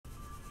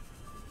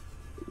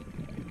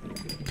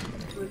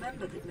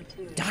Remember that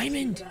materials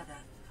Diamond! you gather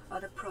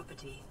are the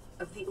property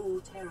of the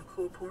All-Terra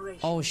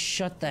Corporation. Oh,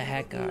 shut the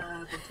heck You will be up.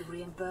 liable to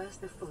reimburse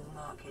the full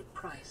market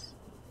price.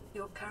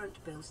 Your current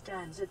bill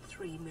stands at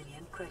 3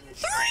 million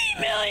credits. 3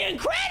 million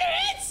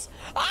credits!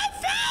 I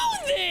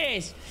found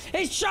this!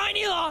 It's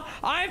shiny law.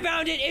 I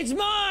found it. It's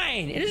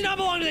mine. It does not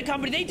belong to the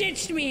company. They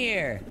ditched me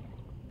here.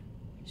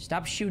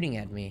 Stop shooting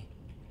at me.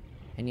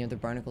 Any other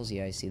barnacles?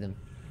 Yeah, I see them.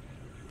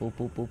 Boop,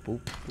 boop, boop,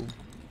 boop, boop.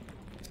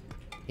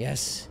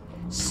 Yes.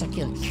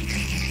 Succulent.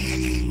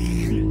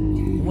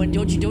 When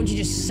don't you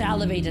just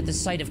salivate at the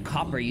sight of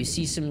copper? You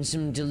see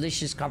some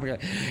delicious copper. You're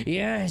like,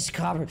 yes,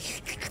 copper.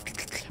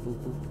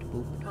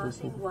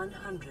 Passing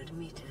 100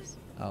 meters.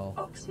 Oh.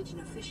 Oxygen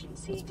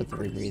efficiency Let's put the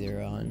decreased.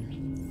 rebreather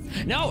on.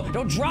 No!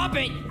 Don't drop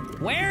it!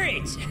 Wear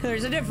it!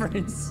 There's a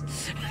difference.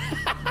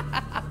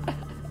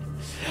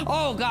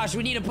 Oh gosh,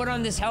 we need to put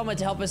on this helmet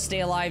to help us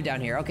stay alive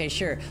down here. Okay,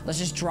 sure. Let's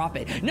just drop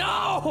it.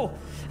 No!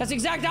 That's the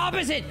exact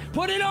opposite!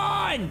 Put it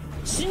on!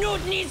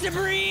 Snoot needs to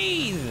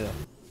breathe!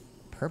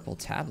 Purple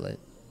tablet?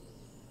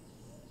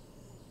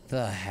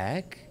 The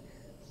heck?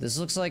 This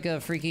looks like a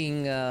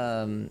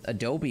freaking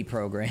Adobe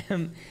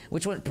program.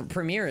 Which one?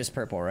 Premiere is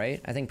purple,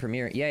 right? I think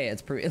Premiere. Yeah,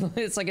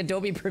 it's like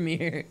Adobe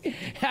Premiere.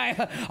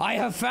 I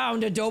have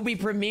found Adobe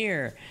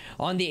Premiere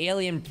on the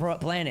alien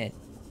planet.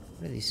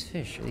 What are these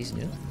fish? Are these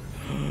new?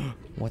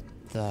 What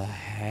the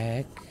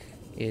heck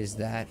is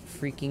that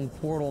freaking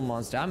portal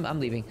monster? I'm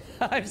leaving.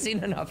 I've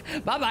seen enough.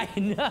 Bye bye.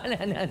 No.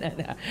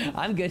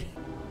 I'm good.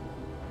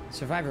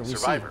 Survivor,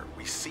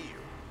 we see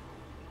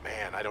you.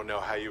 Man, I don't know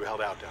how you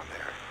held out down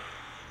there.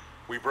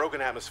 We broke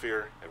an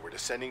atmosphere, and we're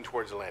descending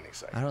towards the landing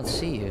site. I don't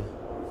see you.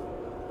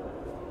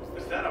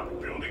 Is that a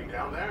building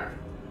down there?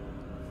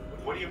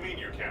 What do you mean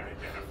you can't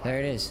identify? There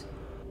it is.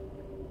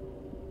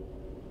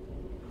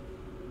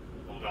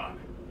 Hold on.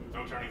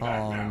 No turning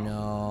back now.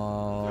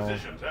 Oh no.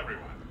 Positions,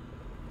 everyone.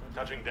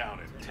 Touching down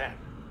in 10,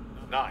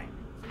 9,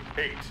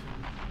 8.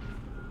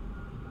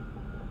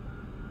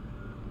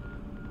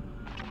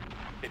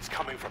 It's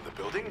coming from the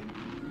building?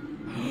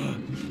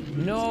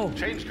 No.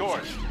 Change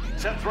course.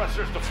 Set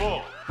thrusters to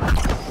full.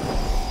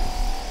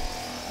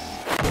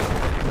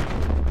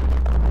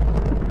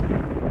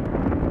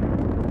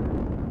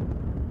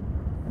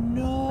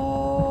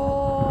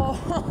 No.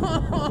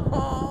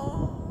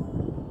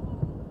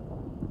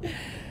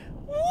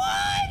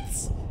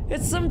 What?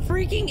 It's some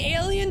freaking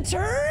alien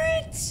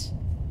turret?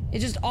 It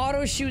just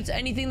auto shoots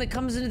anything that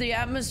comes into the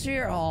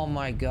atmosphere? Oh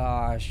my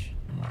gosh.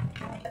 9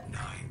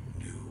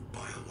 new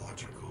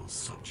biological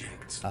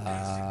subjects.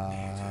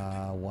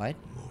 What?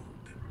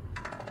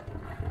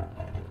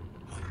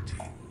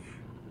 Hunting.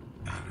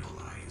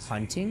 Analyzing.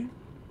 Hunting?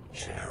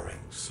 Sharing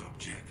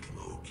subject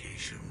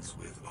locations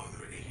with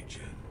other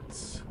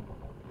agents.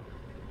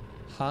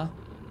 Huh?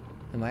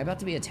 Am I about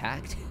to be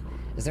attacked?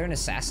 Is there an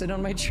assassin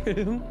on my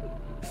troop?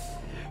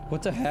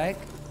 What the heck?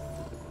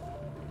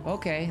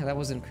 Okay, that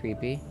wasn't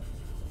creepy.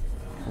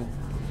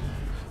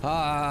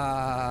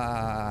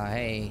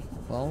 Hey.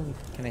 Well,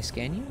 can I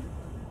scan you?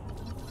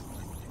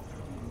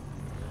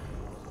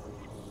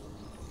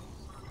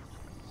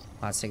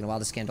 Oh, it's taking a while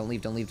to scan. Don't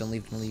leave, don't leave, don't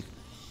leave, don't leave.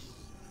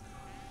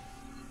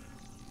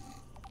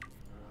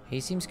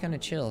 He seems kind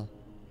of chill.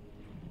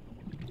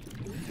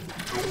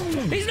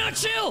 He's not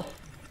chill!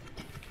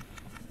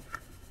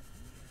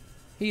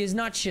 He is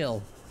not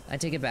chill. I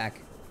take it back.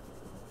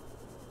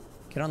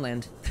 Get on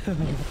land.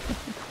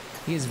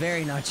 He is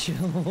very not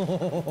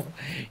chill.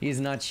 He is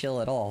not chill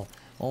at all.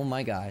 Oh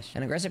my gosh.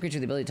 An aggressive creature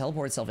with the ability to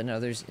teleport itself into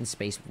others in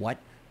space. What?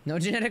 No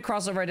genetic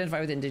crossover identified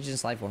with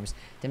indigenous life forms.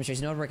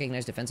 Demonstrates no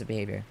recognized defensive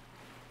behavior.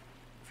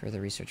 Further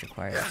research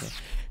required.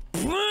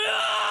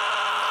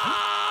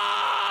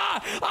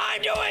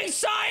 I'm doing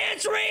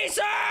science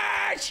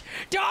research!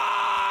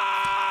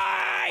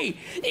 Die!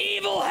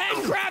 Evil head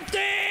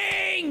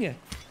crafting!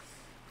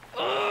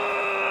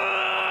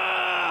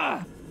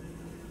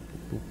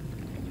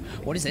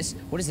 What is this?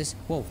 What is this?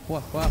 Whoa,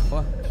 whoa, whoa,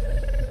 whoa.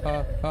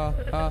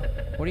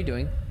 What are you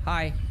doing?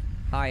 Hi.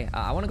 Hi,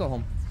 I want to go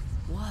home.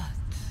 What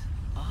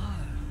are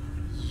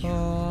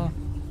you?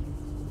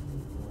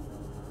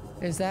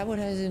 Is that what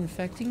is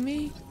infecting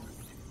me?